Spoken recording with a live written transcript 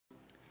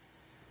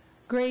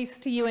Grace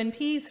to you and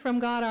peace from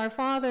God our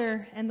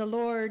Father and the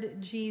Lord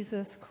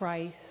Jesus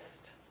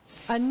Christ.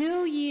 A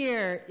new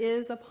year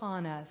is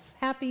upon us.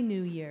 Happy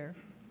New Year.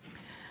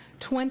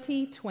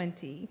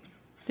 2020.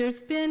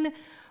 There's been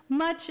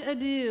much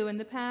ado in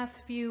the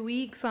past few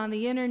weeks on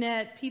the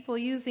internet, people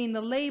using the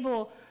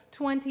label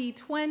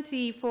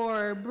 2020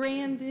 for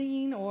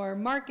branding or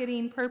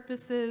marketing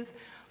purposes,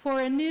 for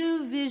a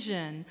new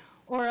vision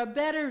or a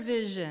better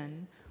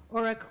vision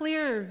or a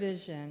clearer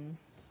vision,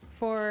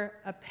 for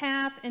a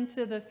path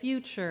into the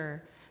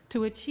future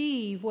to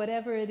achieve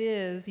whatever it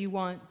is you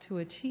want to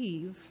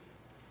achieve.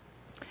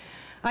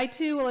 I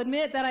too will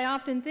admit that I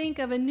often think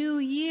of a new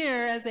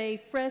year as a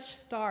fresh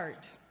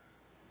start,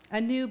 a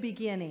new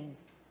beginning,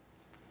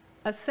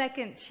 a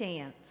second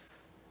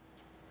chance,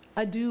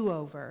 a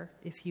do-over,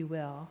 if you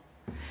will.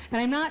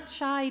 And I'm not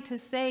shy to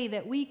say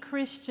that we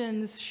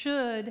Christians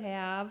should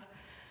have,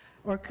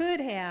 or could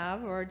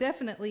have, or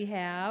definitely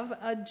have,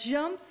 a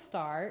jump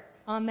start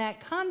on that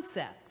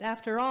concept.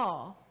 After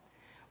all,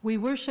 we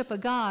worship a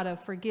God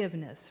of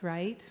forgiveness,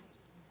 right?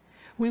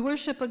 We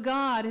worship a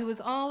God who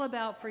is all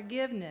about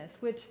forgiveness,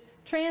 which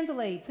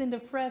translates into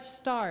fresh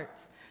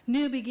starts,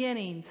 new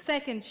beginnings,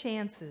 second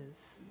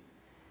chances.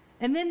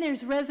 And then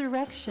there's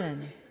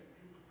resurrection,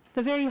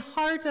 the very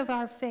heart of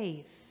our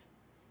faith.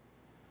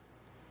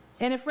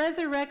 And if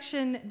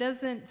resurrection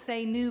doesn't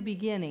say new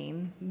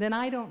beginning, then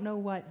I don't know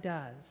what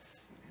does.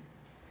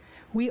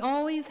 We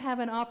always have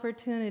an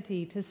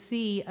opportunity to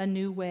see a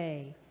new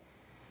way,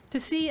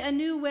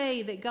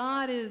 that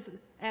God is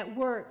at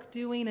work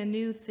doing a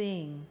new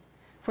thing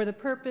for the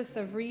purpose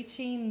of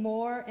reaching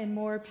more and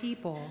more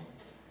people.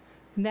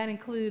 And that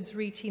includes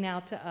reaching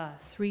out to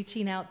us,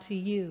 reaching out to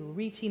you,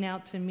 reaching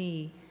out to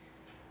me,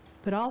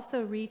 but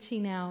also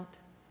reaching out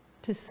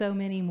to so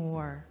many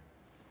more,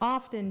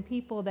 often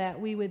people that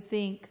we would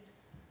think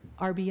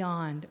are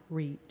beyond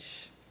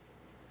reach.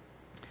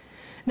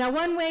 Now,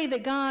 one way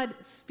that God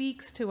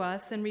speaks to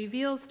us and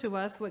reveals to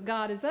us what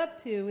God is up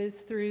to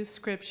is through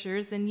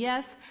scriptures. And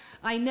yes,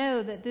 I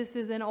know that this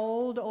is an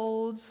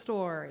old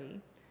story.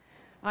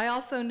 I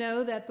also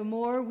know that the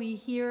more we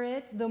hear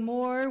it, the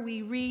more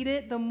we read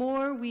it, the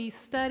more we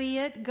study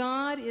it,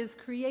 God is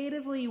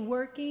creatively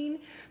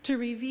working to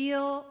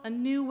reveal a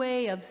new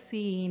way of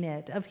seeing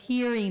it, of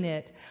hearing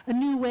it, a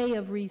new way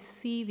of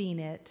receiving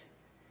it,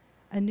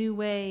 a new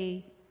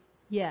way,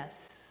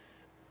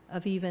 yes,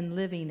 of even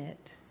living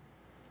it.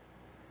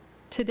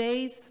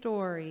 Today's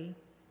story,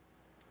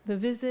 the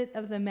visit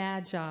of the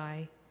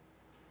Magi,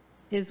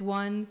 is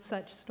one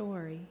such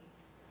story.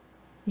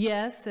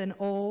 Yes, an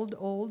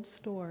old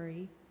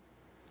story,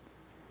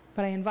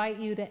 but I invite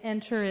you to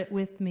enter it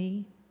with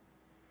me,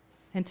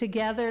 and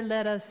together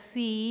let us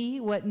see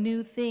what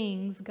new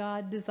things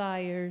God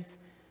desires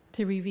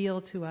to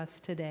reveal to us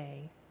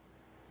today.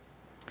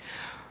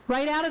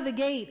 Right out of the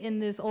gate in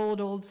this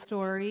old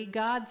story,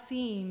 God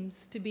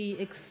seems to be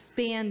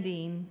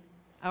expanding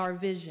our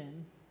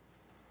vision.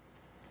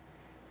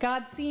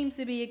 God seems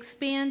to be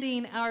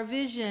expanding our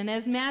vision,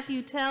 as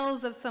Matthew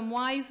tells of some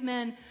wise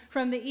men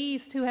from the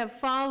east who have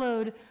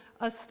followed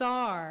a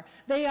star.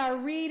 They are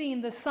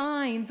reading the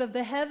signs of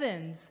the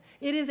heavens.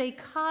 It is a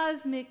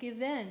cosmic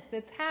event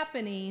that's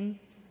happening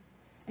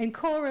and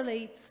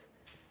correlates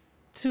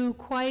to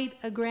quite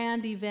a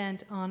grand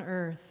event on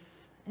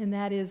earth, and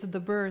that is the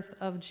birth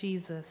of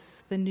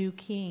Jesus, the new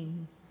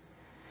King.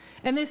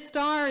 And this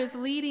star is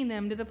leading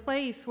them to the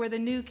place where the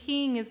new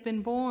King has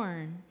been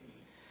born.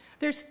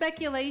 There's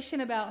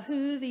speculation about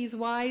who these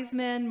wise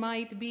men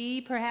might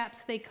be.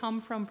 Perhaps they come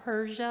from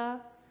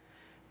Persia.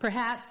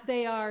 Perhaps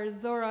they are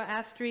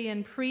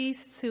Zoroastrian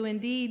priests who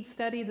indeed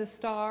study the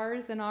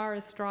stars and are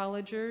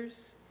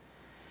astrologers.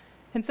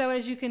 And so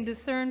as you can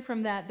discern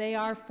from that, they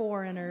are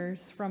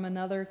foreigners from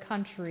another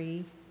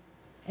country,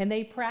 and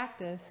they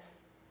practice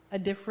a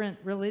different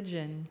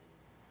religion.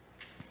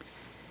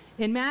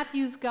 In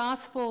Matthew's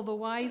gospel, the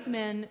wise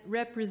men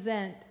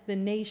represent the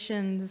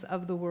nations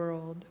of the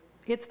world.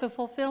 It's the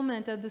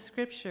fulfillment of the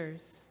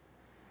scriptures.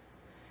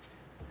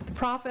 The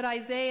prophet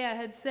Isaiah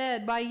had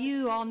said, "By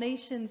you all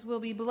nations will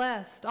be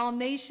blessed. All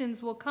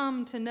nations will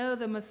come to know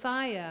the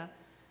Messiah."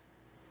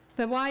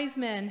 The wise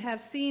men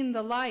have seen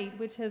the light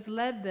which has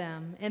led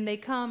them, and they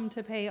come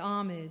to pay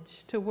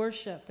homage, to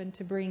worship, and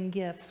to bring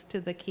gifts to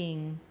the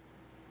King.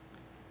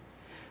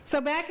 So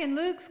back in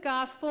Luke's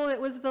gospel, it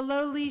was the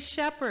lowly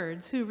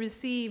shepherds who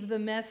received the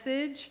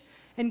message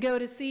and go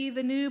to see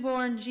the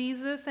newborn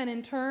Jesus and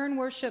in turn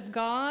worship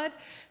God.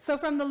 So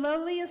from the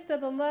lowliest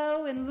of the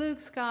low in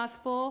Luke's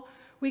gospel,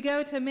 we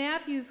go to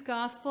Matthew's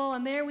gospel,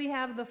 and there we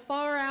have the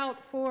far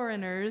out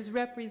foreigners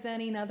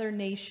representing other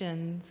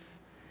nations.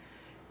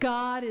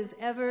 God is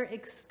ever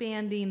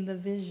expanding the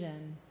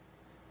vision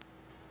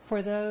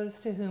for those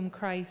to whom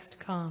Christ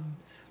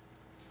comes.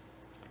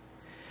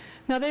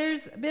 Now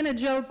there's been a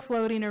joke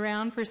floating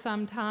around for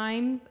some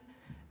time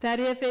that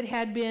if it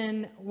had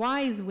been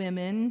wise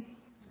women,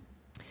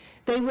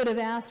 they would have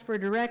asked for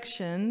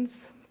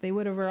directions, they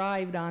would have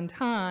arrived on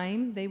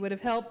time, they would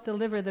have helped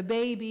deliver the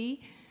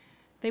baby,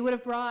 They would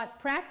have brought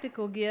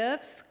practical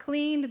gifts,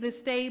 cleaned the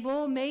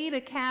stable, made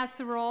a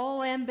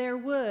casserole, and there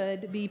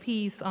would be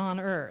peace on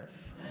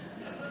earth.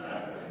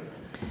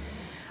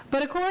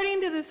 But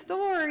according to the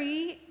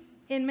story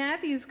in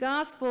Matthew's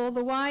gospel,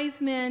 the wise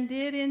men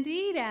did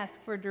indeed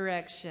ask for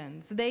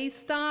directions. They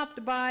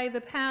stopped by the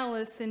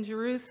palace in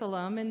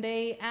Jerusalem and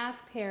they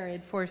asked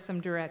Herod for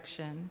some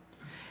direction.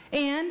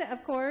 And,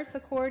 of course,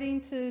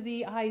 according to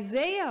the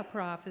Isaiah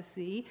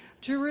prophecy,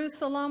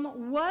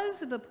 Jerusalem was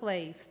the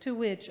place to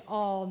which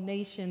all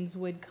nations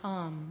would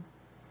come.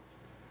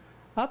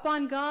 Up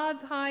on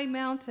God's high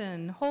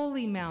mountain,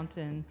 holy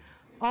mountain,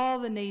 all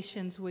the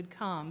nations would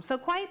come. So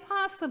quite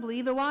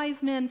possibly the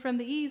wise men from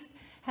the east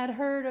had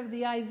heard of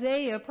the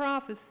Isaiah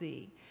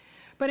prophecy.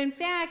 But in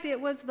fact, it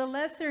was the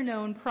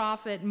lesser-known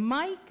prophet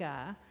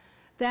Micah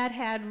that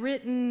had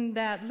written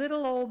that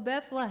little old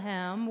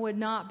Bethlehem would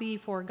not be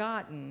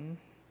forgotten.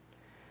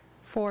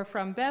 For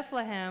from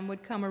Bethlehem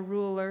would come a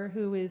ruler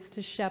who is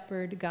to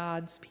shepherd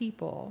God's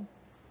people.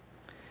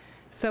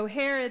 So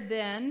Herod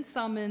then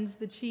summons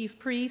the chief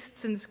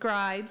priests and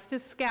scribes to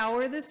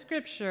scour the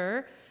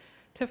scripture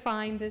to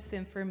find this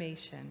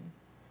information.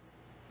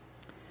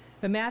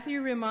 But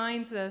Matthew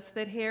reminds us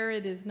that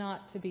Herod is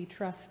not to be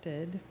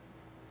trusted.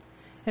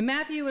 And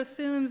Matthew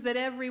assumes that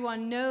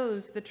everyone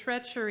knows the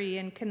treachery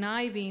and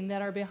conniving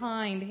that are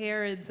behind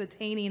Herod's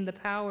attaining the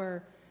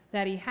power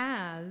that he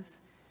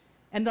has,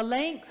 and the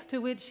lengths to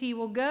which he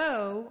will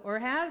go or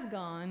has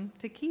gone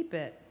to keep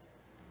it,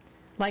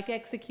 like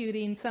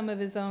executing some of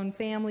his own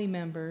family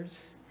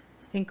members,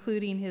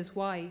 including his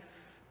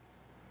wife.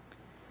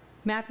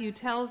 Matthew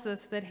tells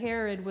us that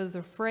Herod was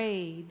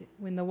afraid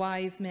when the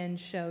wise men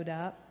showed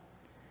up,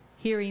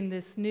 hearing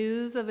this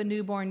news of a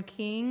newborn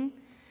king.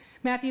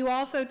 Matthew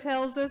also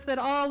tells us that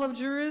all of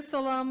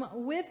Jerusalem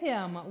with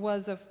him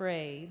was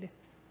afraid.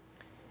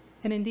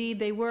 And indeed,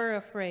 they were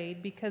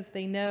afraid because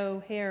they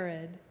know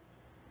Herod,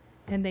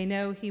 and they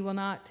know he will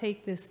not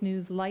take this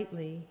news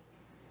lightly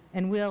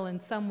and will in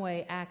some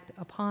way act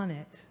upon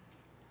it.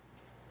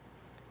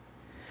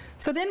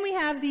 So then we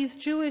have these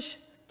Jewish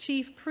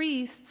chief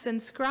priests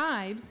and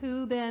scribes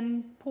who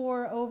then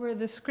pore over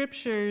the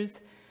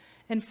scriptures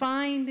and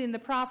find in the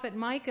prophet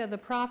Micah the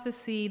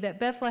prophecy that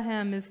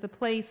Bethlehem is the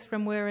place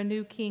from where a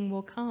new king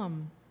will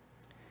come.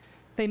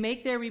 They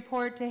make their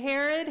report to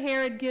Herod.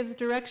 Herod gives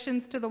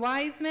directions to the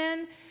wise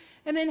men,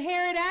 and then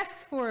Herod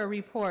asks for a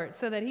report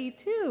so that he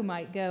too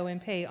might go and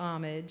pay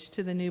homage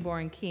to the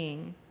newborn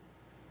king.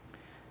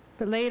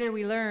 But later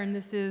we learn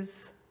this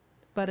is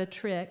but a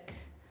trick,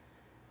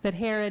 that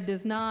Herod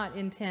does not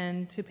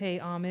intend to pay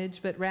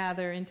homage, but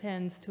rather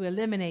intends to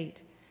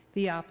eliminate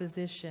the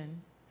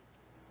opposition.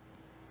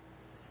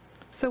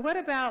 So what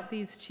about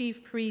these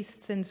chief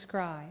priests and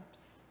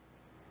scribes?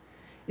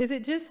 Is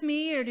it just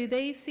me, or do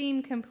they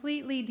seem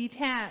completely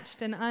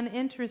detached and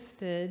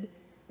uninterested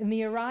in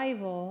the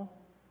arrival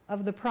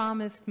of the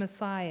promised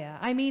Messiah?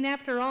 I mean,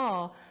 after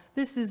all,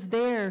 this is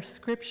their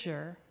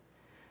scripture.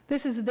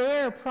 This is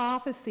their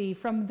prophecy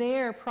from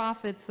their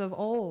prophets of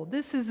old.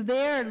 This is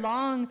their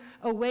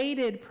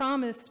long-awaited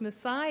promised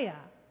Messiah.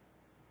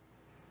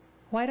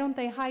 Why don't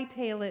they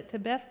hightail it to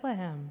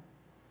Bethlehem?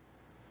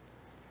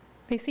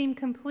 They seem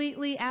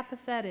completely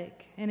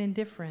apathetic and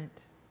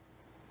indifferent.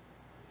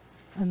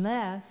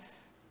 Unless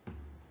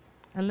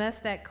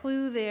that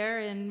clue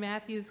there in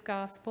Matthew's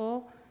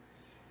gospel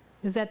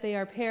is that they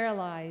are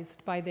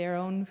paralyzed by their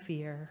own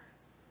fear.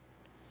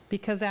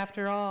 Because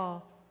after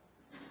all,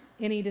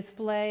 any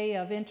display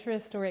of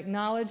interest or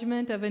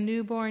acknowledgement of a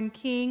newborn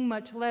king,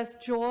 much less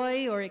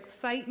joy or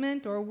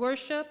excitement or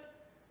worship,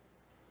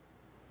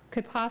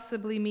 could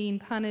possibly mean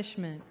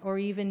punishment or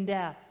even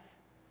death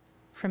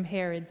from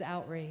Herod's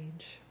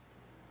outrage.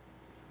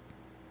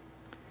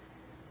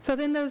 So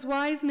then those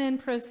wise men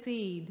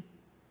proceed.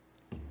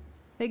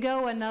 They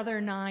go another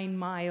 9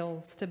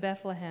 miles to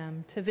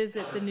Bethlehem to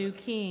visit the new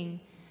king.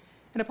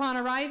 And upon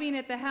arriving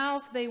at the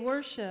house, they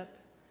worship.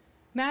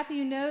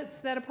 Matthew notes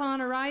that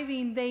upon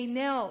arriving, they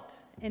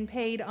knelt and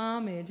paid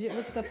homage. It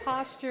was the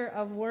posture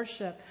of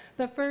worship.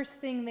 The first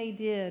thing they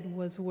did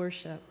was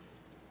worship.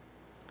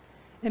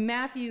 And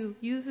Matthew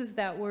uses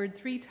that word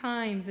 3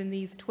 times in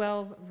these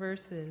 12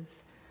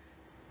 verses.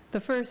 The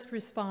first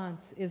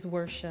response is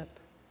worship.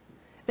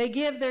 They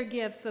give their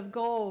gifts of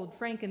gold,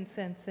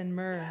 frankincense, and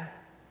myrrh.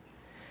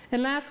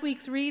 In last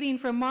week's reading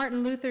from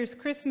Martin Luther's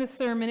Christmas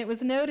sermon, it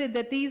was noted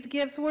that these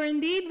gifts were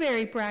indeed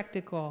very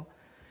practical,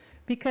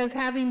 because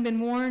having been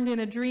warned in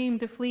a dream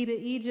to flee to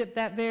Egypt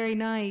that very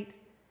night,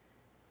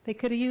 they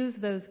could use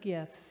those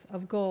gifts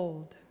of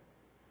gold,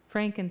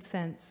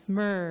 frankincense,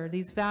 myrrh,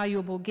 these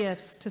valuable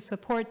gifts to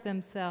support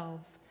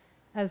themselves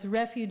as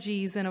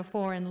refugees in a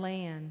foreign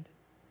land,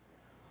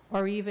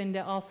 or even to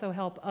also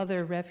help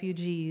other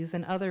refugees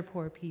and other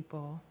poor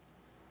people.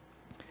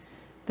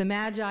 The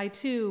Magi,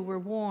 too, were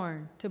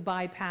warned to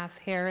bypass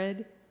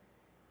Herod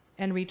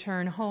and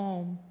return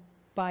home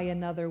by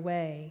another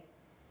way.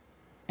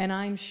 And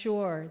I'm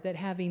sure that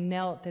having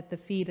knelt at the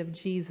feet of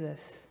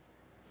Jesus,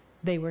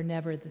 they were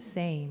never the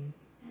same.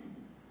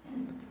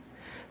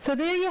 So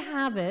there you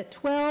have it,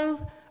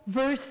 12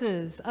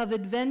 verses of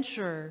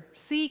adventure,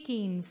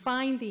 seeking,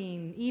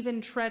 finding, even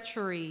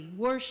treachery,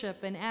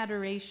 worship, and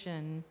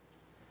adoration.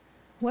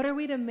 What are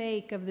we to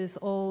make of this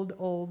old,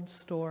 old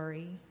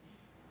story?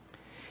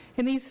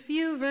 In these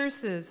few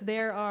verses,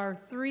 there are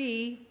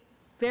three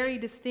very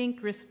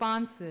distinct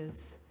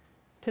responses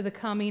to the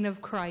coming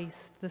of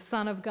Christ, the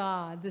Son of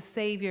God, the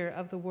Savior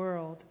of the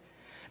world.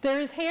 There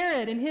is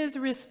Herod and his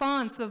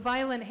response of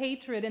violent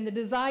hatred and the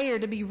desire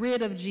to be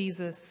rid of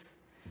Jesus.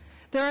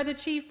 There are the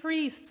chief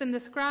priests and the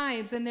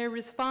scribes and their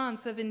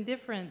response of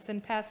indifference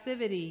and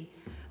passivity,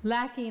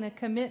 lacking a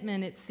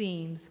commitment, it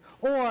seems,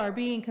 or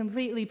being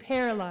completely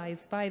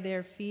paralyzed by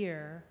their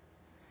fear.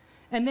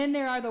 And then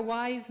there are the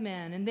wise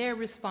men and their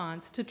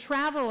response to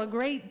travel a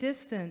great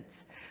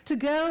distance, to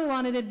go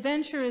on an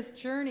adventurous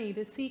journey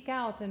to seek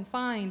out and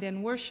find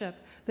and worship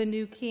the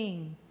new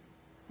king,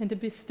 and to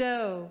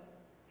bestow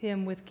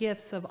him with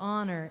gifts of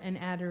honor and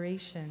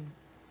adoration.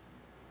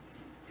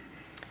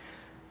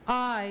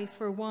 I,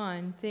 for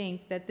one,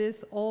 think that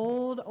this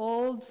old,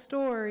 old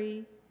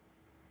story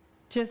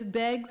just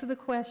begs the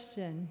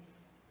question,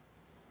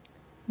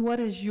 what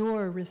is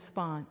your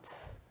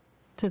response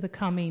to the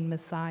coming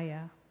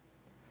Messiah,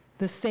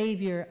 the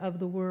Savior of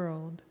the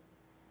world?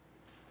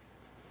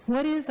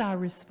 What is our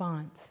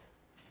response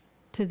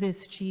to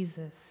this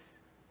Jesus?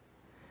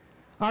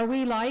 Are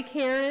we like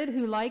Herod,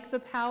 who liked the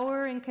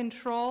power and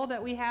control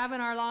that we have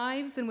in our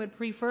lives and would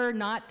prefer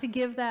not to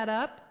give that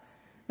up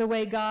the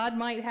way God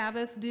might have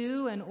us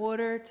do in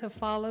order to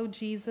follow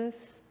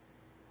Jesus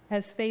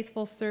as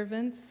faithful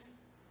servants?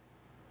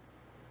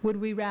 Would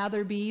we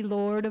rather be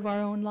Lord of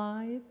our own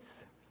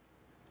lives?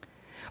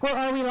 Or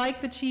are we like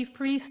the chief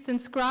priests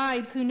and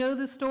scribes who know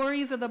the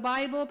stories of the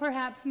Bible,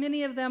 perhaps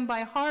many of them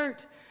by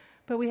heart,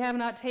 but we have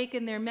not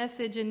taken their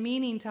message and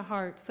meaning to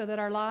heart so that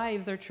our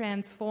lives are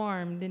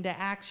transformed into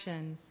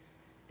action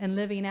and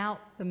living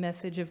out the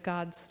message of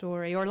God's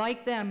story? Or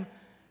like them,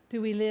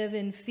 do we live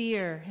in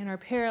fear and are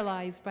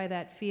paralyzed by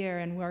that fear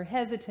and we're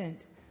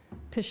hesitant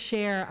to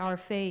share our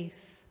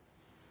faith?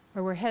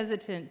 Or we're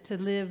hesitant to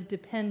live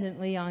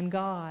dependently on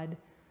God,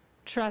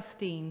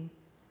 trusting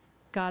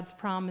God's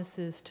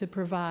promises to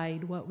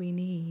provide what we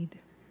need?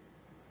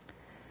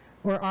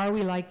 Or are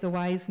we like the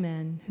wise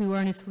men who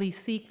earnestly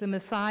seek the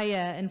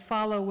Messiah and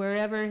follow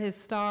wherever his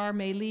star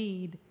may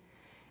lead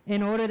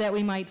in order that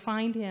we might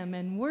find him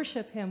and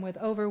worship him with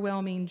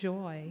overwhelming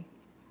joy?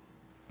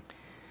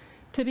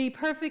 To be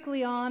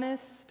perfectly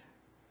honest,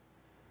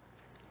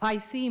 I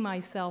see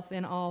myself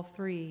in all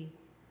three.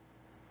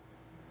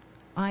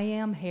 I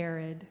am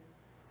Herod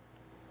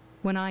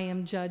when I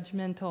am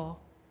judgmental,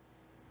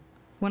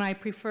 when I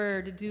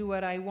prefer to do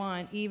what I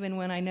want even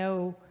when I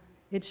know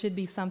it should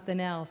be something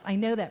else. I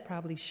know that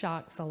probably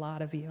shocks a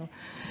lot of you.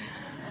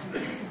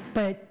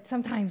 But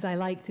sometimes I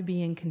like to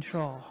be in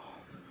control.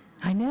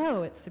 I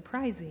know, it's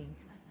surprising.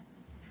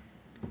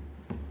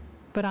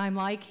 But I'm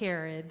like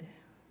Herod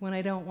when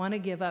I don't want to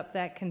give up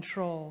that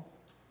control,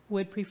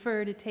 would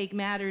prefer to take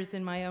matters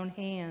in my own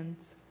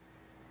hands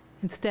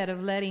instead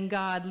of letting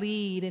God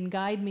lead and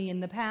guide me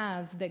in the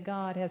paths that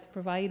God has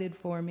provided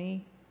for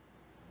me.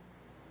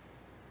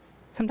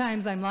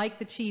 Sometimes I'm like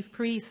the chief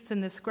priests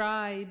and the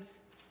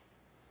scribes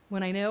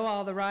when I know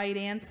all the right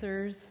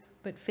answers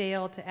but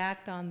fail to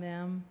act on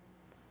them,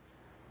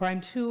 or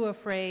I'm too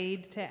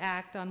afraid to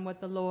act on what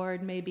the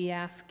Lord may be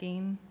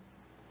asking.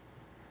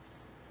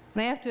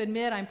 And I have to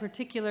admit I'm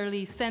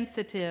particularly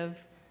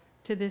sensitive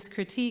to this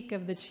critique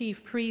of the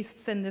chief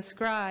priests and the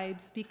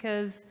scribes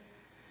because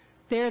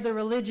they're the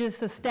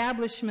religious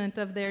establishment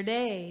of their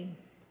day.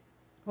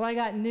 Well, I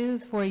got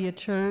news for you,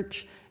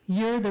 church.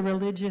 You're the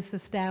religious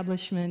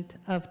establishment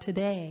of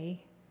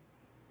today.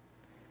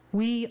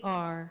 We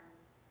are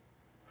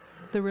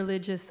the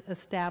religious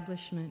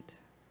establishment.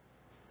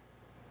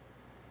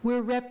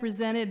 We're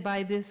represented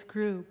by this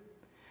group.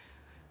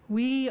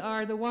 We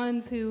are the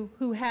ones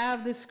who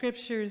have the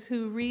scriptures,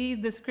 who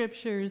read the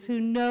scriptures, who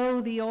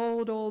know the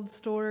old, old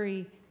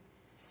story.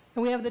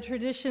 And we have the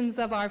traditions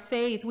of our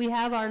faith. We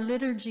have our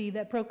liturgy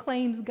that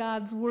proclaims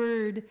God's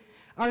word,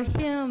 our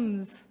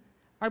hymns,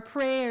 our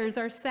prayers,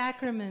 our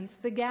sacraments,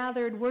 the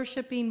gathered,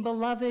 worshiping,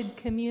 beloved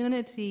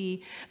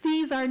community.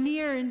 These are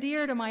near and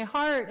dear to my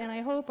heart, and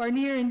I hope are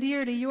near and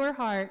dear to your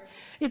heart.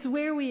 It's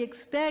where we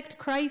expect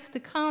Christ to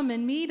come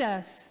and meet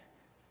us,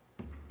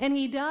 and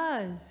he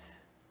does.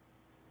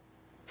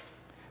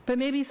 But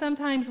maybe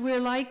sometimes we're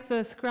like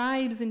the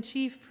scribes and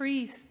chief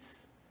priests,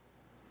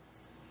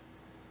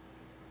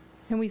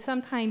 and we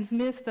sometimes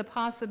miss the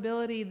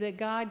possibility that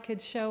God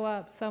could show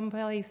up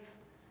someplace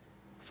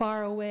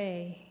far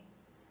away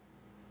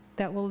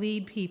that will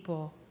lead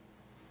people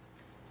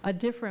a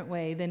different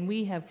way than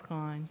we have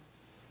gone,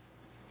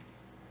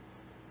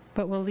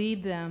 but will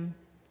lead them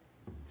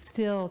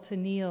still to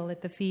kneel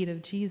at the feet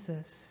of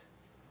Jesus.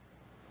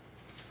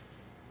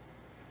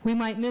 We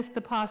might miss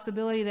the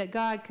possibility that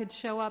God could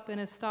show up in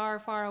a star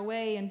far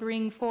away and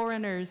bring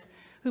foreigners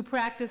who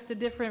practiced a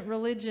different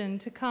religion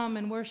to come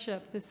and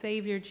worship the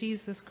Savior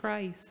Jesus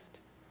Christ.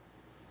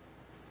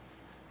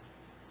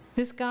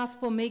 This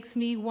gospel makes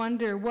me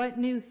wonder, what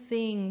new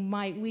thing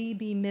might we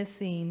be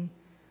missing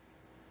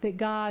that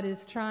God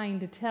is trying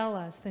to tell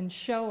us and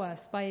show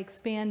us by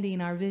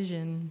expanding our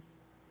vision?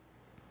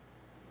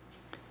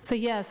 So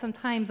yeah,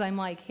 sometimes I'm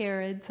like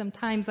Herod,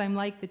 sometimes I'm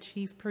like the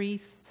chief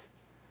priests,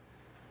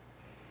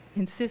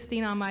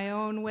 insisting on my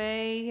own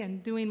way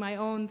and doing my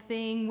own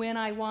thing when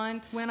I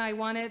want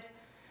it,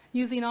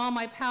 using all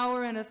my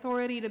power and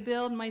authority to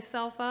build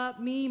myself up,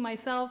 me,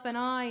 myself, and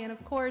I, and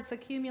of course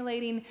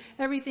accumulating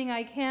everything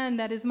I can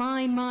that is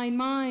mine, mine,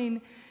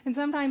 mine. And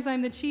sometimes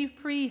I'm the chief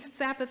priest,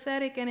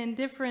 apathetic and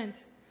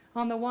indifferent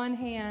on the one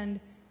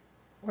hand,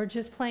 or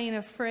just plain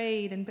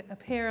afraid and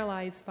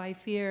paralyzed by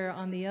fear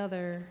on the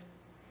other.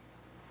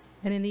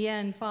 And in the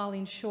end,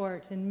 falling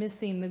short and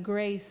missing the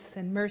grace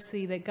and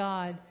mercy that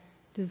God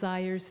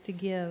desires to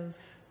give.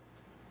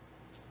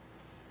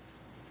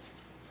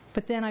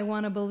 But then I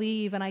want to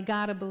believe, and I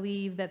gotta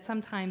believe, that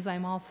sometimes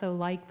I'm also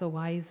like the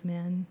wise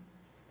men.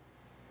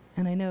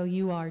 And I know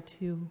you are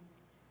too.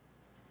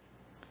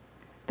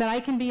 That I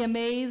can be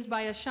amazed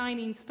by a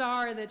shining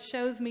star that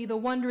shows me the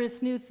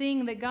wondrous new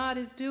thing that God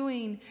is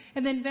doing,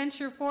 and then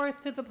venture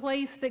forth to the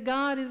place that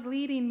God is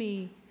leading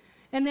me.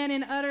 And then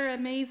in utter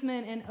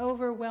amazement and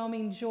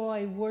overwhelming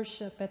joy,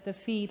 worship at the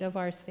feet of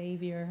our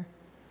Savior.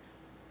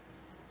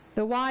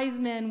 The wise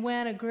men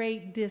went a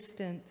great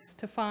distance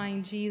to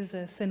find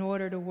Jesus in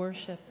order to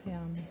worship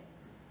him.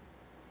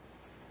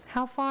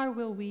 How far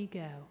will we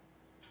go?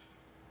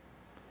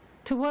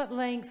 To what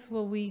lengths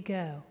will we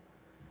go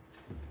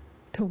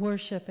to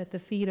worship at the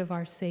feet of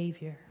our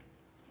Savior?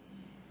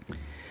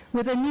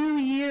 With a new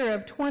year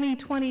of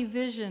 2020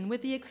 vision,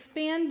 with the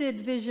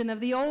expanded vision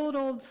of the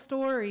old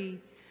story,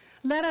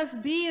 let us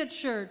be a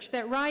church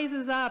that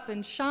rises up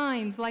and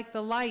shines like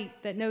the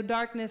light that no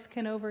darkness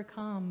can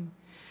overcome.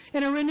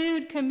 In a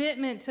renewed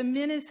commitment to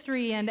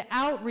ministry and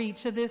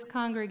outreach of this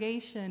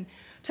congregation,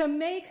 to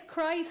make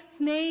Christ's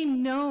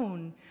name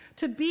known,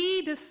 to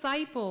be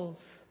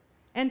disciples,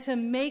 and to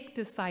make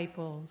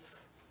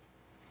disciples.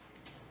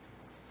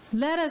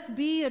 Let us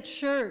be a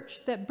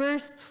church that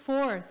bursts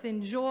forth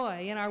in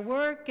joy in our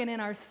work and in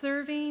our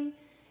serving,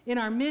 in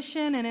our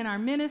mission and in our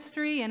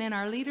ministry and in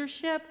our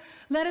leadership.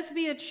 Let us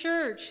be a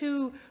church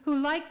who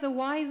like the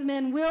wise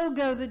men, will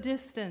go the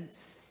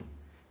distance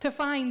to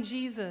find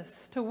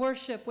Jesus, to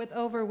worship with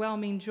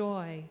overwhelming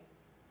joy.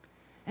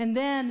 And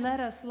then let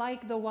us,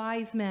 like the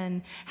wise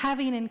men,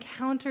 having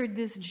encountered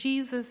this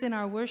Jesus in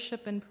our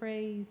worship and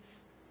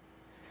praise,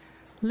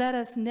 let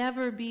us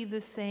never be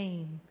the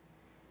same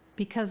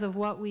because of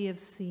what we have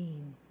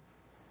seen.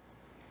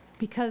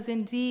 Because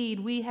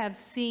indeed we have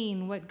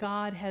seen what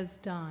God has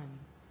done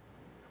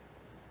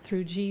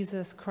through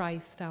Jesus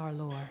Christ our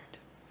Lord.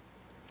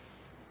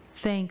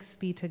 Thanks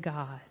be to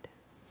God.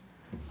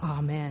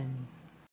 Amen.